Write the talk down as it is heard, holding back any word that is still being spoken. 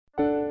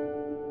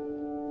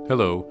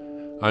Hello,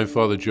 I'm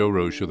Father Joe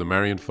Roche of the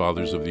Marian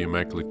Fathers of the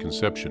Immaculate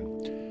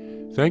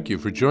Conception. Thank you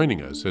for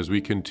joining us as we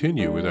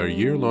continue with our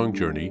year-long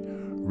journey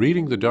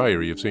reading the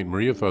diary of St.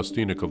 Maria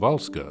Faustina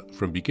Kowalska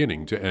from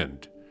beginning to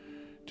end.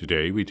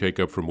 Today we take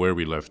up from where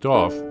we left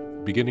off,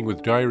 beginning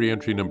with diary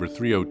entry number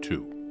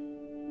 302.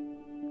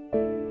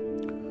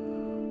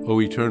 O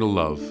eternal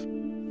love,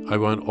 I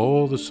want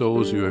all the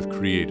souls you have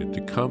created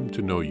to come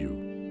to know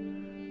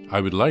you. I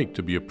would like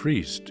to be a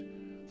priest,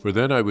 for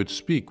then I would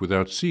speak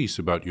without cease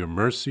about your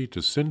mercy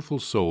to sinful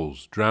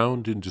souls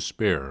drowned in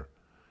despair.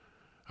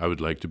 I would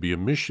like to be a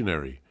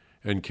missionary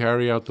and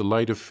carry out the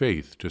light of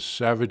faith to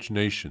savage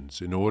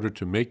nations in order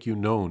to make you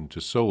known to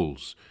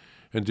souls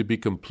and to be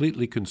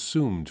completely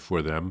consumed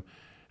for them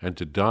and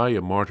to die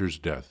a martyr's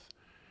death,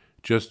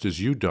 just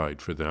as you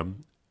died for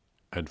them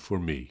and for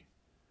me.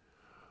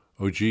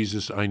 O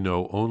Jesus, I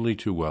know only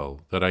too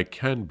well that I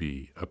can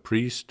be a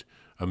priest,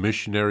 a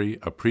missionary,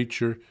 a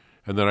preacher,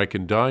 and that I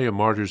can die a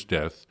martyr's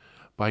death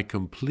by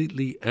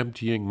completely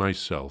emptying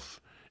myself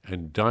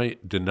and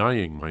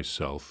denying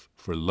myself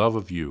for love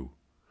of you,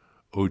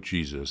 O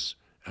Jesus,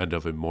 and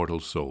of immortal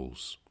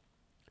souls.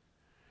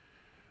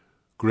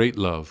 Great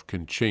love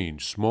can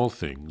change small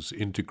things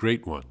into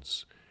great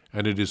ones,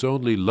 and it is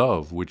only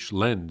love which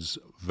lends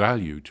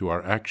value to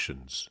our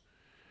actions.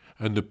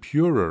 And the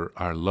purer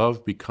our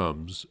love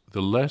becomes,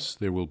 the less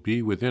there will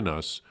be within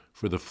us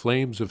for the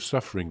flames of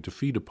suffering to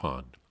feed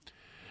upon.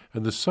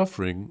 And the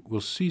suffering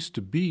will cease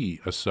to be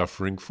a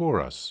suffering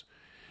for us.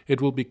 It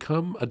will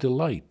become a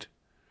delight.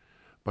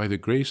 By the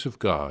grace of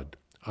God,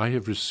 I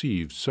have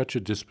received such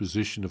a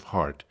disposition of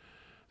heart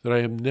that I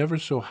am never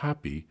so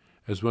happy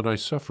as when I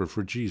suffer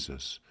for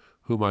Jesus,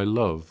 whom I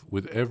love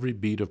with every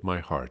beat of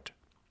my heart.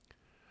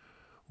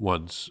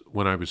 Once,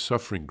 when I was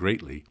suffering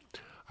greatly,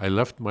 I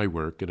left my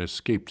work and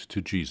escaped to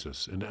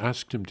Jesus and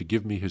asked him to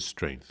give me his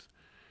strength.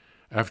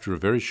 After a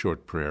very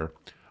short prayer,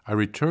 I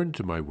returned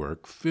to my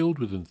work filled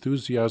with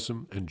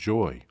enthusiasm and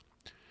joy.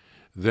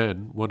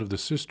 Then one of the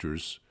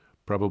sisters,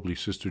 probably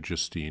Sister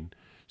Justine,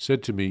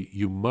 said to me,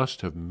 "You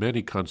must have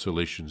many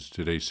consolations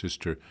today,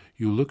 sister.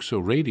 You look so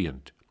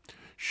radiant.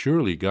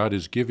 Surely God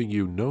is giving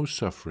you no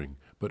suffering,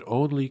 but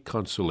only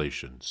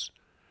consolations."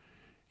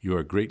 "You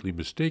are greatly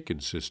mistaken,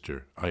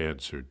 sister," I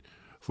answered,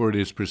 "for it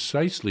is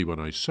precisely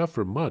when I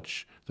suffer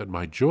much that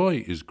my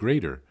joy is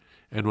greater,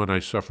 and when I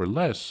suffer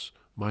less,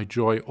 my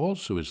joy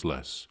also is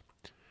less."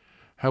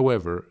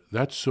 However,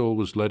 that soul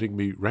was letting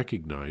me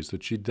recognize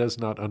that she does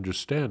not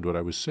understand what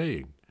I was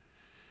saying.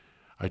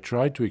 I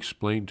tried to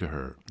explain to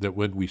her that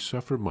when we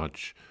suffer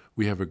much,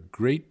 we have a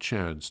great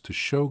chance to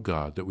show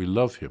God that we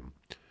love him.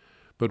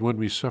 But when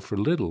we suffer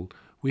little,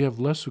 we have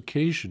less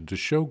occasion to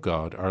show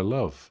God our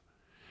love.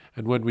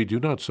 And when we do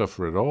not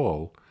suffer at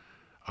all,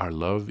 our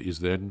love is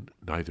then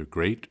neither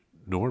great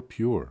nor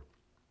pure.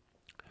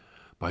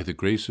 By the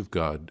grace of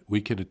God, we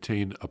can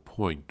attain a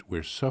point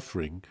where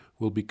suffering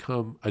will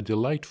become a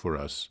delight for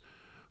us,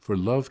 for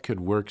love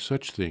can work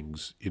such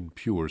things in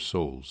pure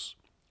souls.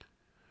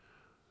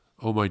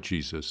 O my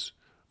Jesus,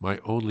 my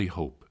only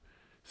hope,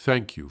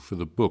 thank you for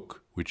the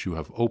book which you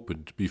have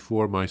opened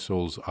before my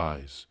soul's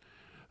eyes.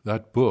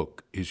 That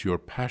book is your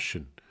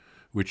passion,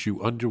 which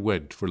you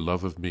underwent for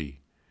love of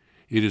me.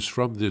 It is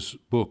from this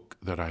book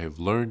that I have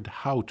learned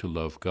how to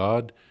love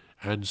God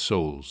and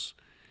souls.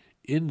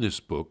 In this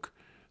book,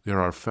 there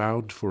are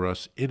found for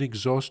us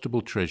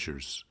inexhaustible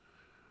treasures.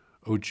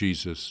 O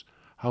Jesus,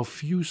 how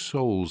few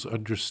souls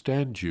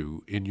understand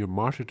you in your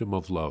martyrdom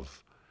of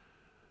love.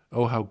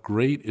 O how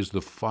great is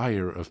the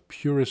fire of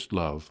purest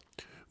love,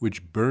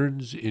 which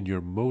burns in your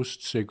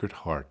most sacred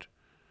heart.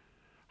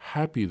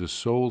 Happy the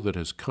soul that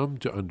has come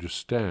to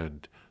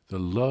understand the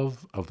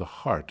love of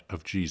the heart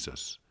of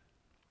Jesus.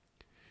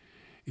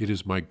 It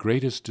is my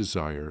greatest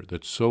desire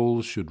that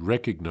souls should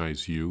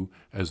recognize you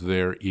as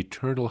their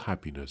eternal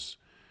happiness,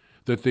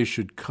 that they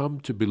should come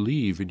to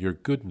believe in your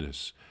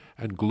goodness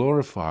and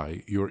glorify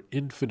your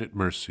infinite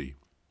mercy.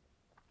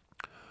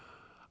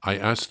 I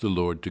ask the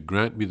Lord to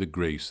grant me the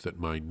grace that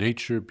my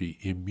nature be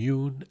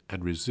immune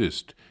and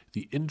resist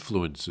the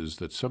influences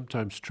that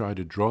sometimes try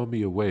to draw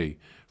me away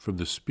from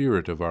the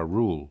spirit of our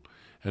rule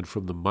and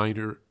from the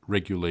minor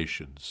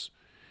regulations.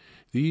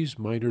 These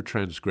minor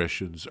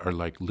transgressions are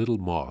like little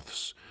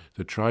moths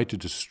that try to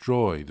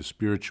destroy the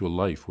spiritual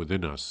life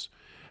within us,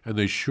 and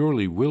they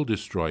surely will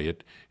destroy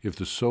it if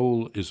the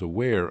soul is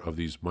aware of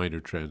these minor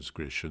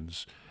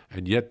transgressions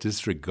and yet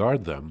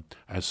disregard them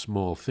as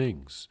small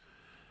things.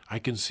 I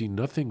can see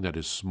nothing that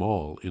is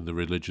small in the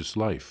religious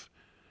life.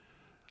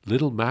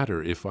 Little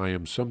matter if I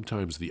am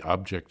sometimes the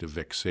object of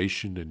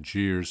vexation and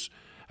jeers,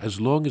 as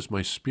long as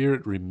my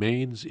spirit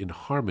remains in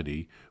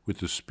harmony with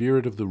the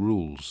spirit of the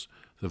rules,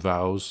 the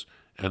vows,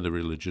 and the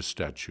religious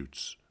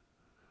statutes.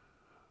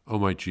 O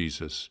my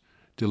Jesus,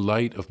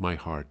 delight of my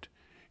heart,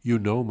 you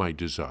know my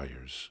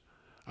desires.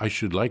 I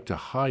should like to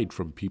hide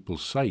from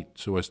people's sight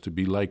so as to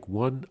be like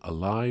one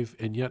alive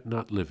and yet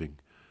not living.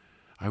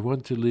 I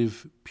want to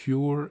live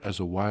pure as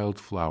a wild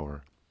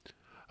flower.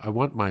 I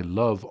want my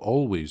love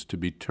always to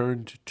be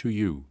turned to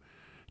you,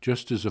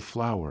 just as a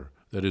flower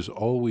that is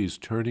always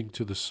turning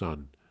to the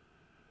sun.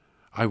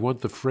 I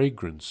want the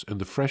fragrance and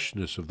the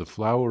freshness of the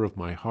flower of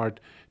my heart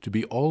to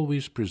be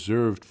always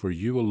preserved for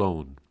you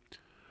alone.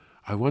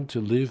 I want to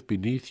live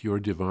beneath your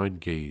divine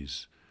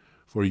gaze,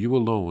 for you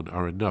alone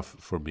are enough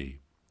for me.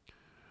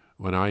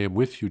 When I am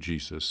with you,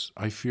 Jesus,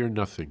 I fear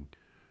nothing,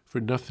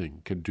 for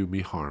nothing can do me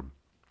harm.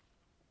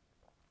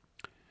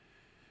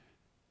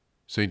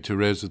 Saint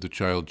Therese of the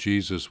Child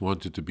Jesus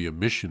wanted to be a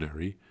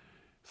missionary.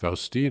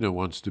 Faustina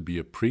wants to be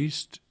a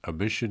priest, a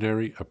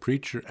missionary, a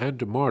preacher, and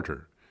a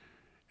martyr.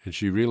 And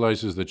she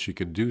realizes that she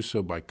can do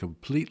so by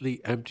completely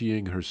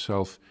emptying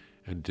herself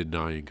and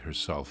denying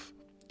herself.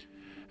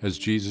 As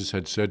Jesus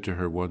had said to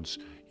her once,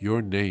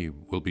 "Your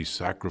name will be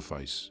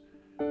sacrifice."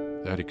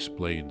 That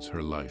explains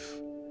her life.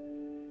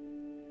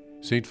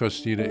 Saint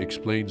Faustina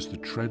explains the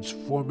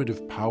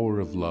transformative power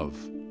of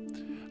love.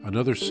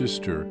 Another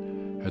sister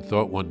had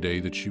thought one day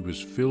that she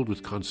was filled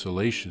with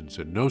consolations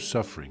and no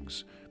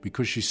sufferings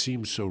because she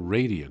seemed so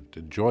radiant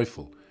and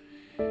joyful.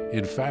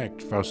 In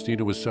fact,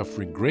 Faustina was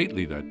suffering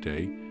greatly that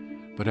day,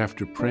 but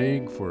after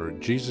praying for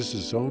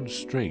Jesus' own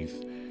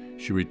strength,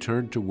 she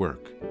returned to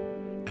work,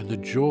 and the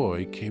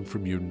joy came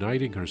from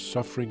uniting her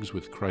sufferings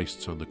with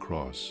Christ's on the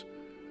cross,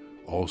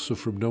 also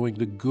from knowing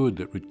the good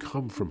that would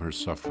come from her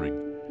suffering.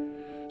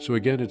 So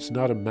again, it's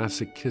not a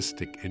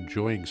masochistic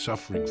enjoying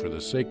suffering for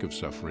the sake of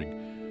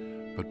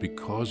suffering, but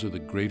because of the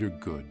greater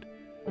good,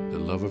 the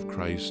love of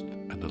Christ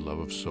and the love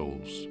of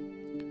souls.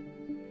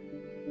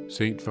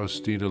 Saint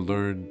Faustina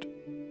learned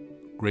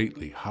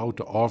greatly how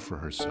to offer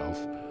herself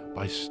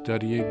by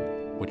studying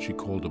what she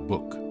called a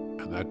book,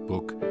 and that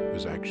book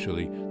was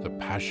actually the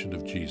Passion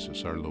of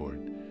Jesus, our Lord.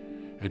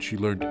 And she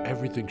learned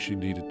everything she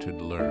needed to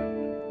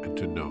learn and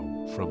to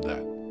know from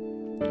that.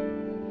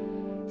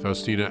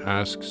 Faustina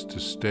asks to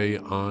stay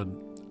on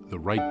the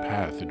right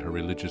path in her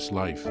religious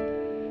life.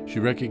 She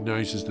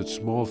recognizes that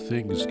small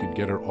things can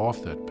get her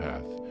off that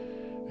path,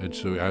 and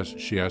so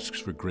she asks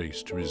for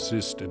grace to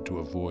resist and to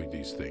avoid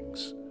these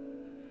things.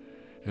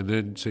 And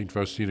then St.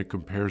 Faustina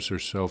compares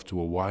herself to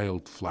a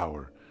wild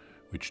flower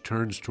which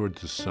turns toward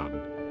the sun,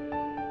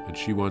 and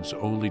she wants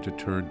only to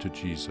turn to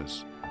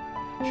Jesus.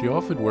 She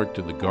often worked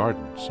in the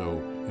garden,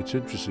 so it's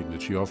interesting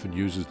that she often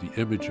uses the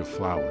image of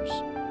flowers,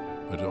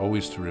 but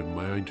always to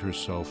remind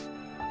herself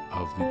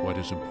of what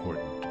is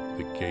important,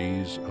 the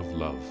gaze of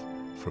love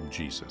from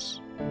Jesus.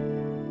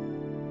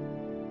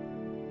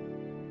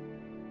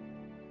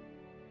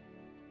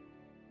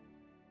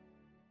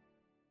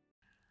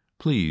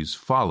 Please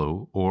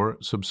follow or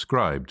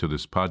subscribe to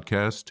this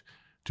podcast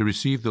to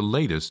receive the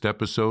latest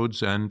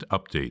episodes and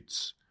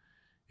updates.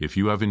 If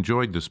you have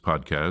enjoyed this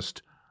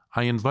podcast,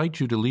 I invite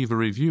you to leave a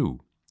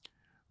review.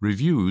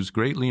 Reviews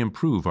greatly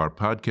improve our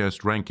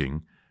podcast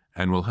ranking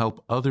and will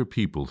help other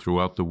people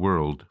throughout the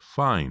world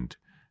find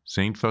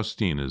St.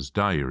 Faustina's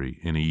Diary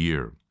in a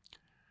Year.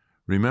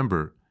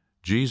 Remember,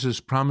 Jesus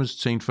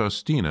promised St.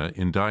 Faustina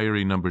in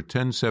Diary number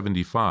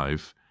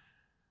 1075,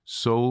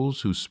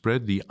 souls who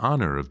spread the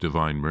honor of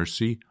divine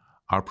mercy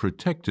are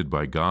protected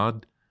by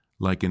God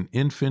like an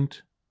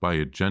infant by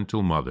a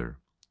gentle mother.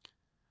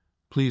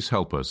 Please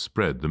help us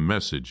spread the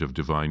message of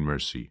divine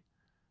mercy.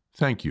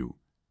 Thank you,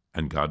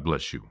 and God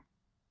bless you.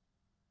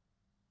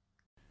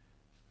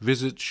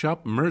 Visit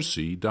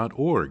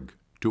shopmercy.org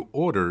to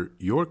order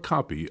your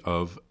copy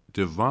of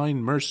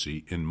Divine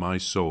Mercy in My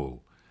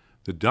Soul,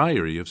 the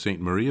Diary of St.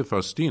 Maria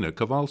Faustina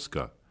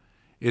Kowalska.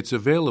 It's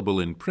available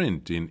in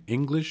print in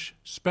English,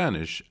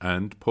 Spanish,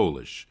 and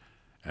Polish,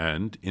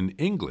 and in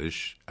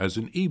English as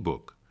an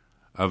e-book,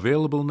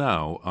 available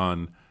now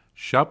on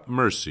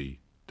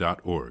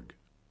shopmercy.org.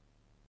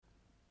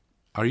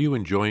 Are you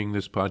enjoying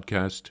this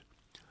podcast?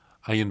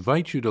 I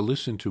invite you to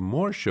listen to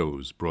more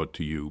shows brought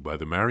to you by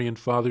the Marian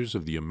Fathers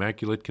of the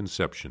Immaculate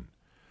Conception.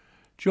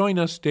 Join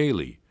us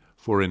daily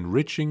for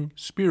enriching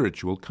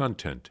spiritual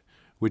content,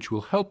 which will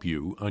help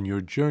you on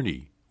your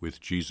journey with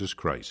Jesus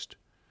Christ.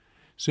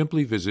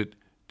 Simply visit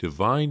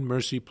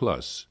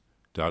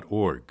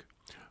DivineMercyPlus.org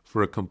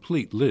for a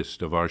complete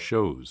list of our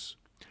shows.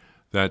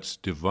 That's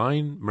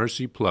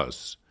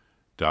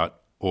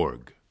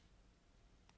DivineMercyPlus.org.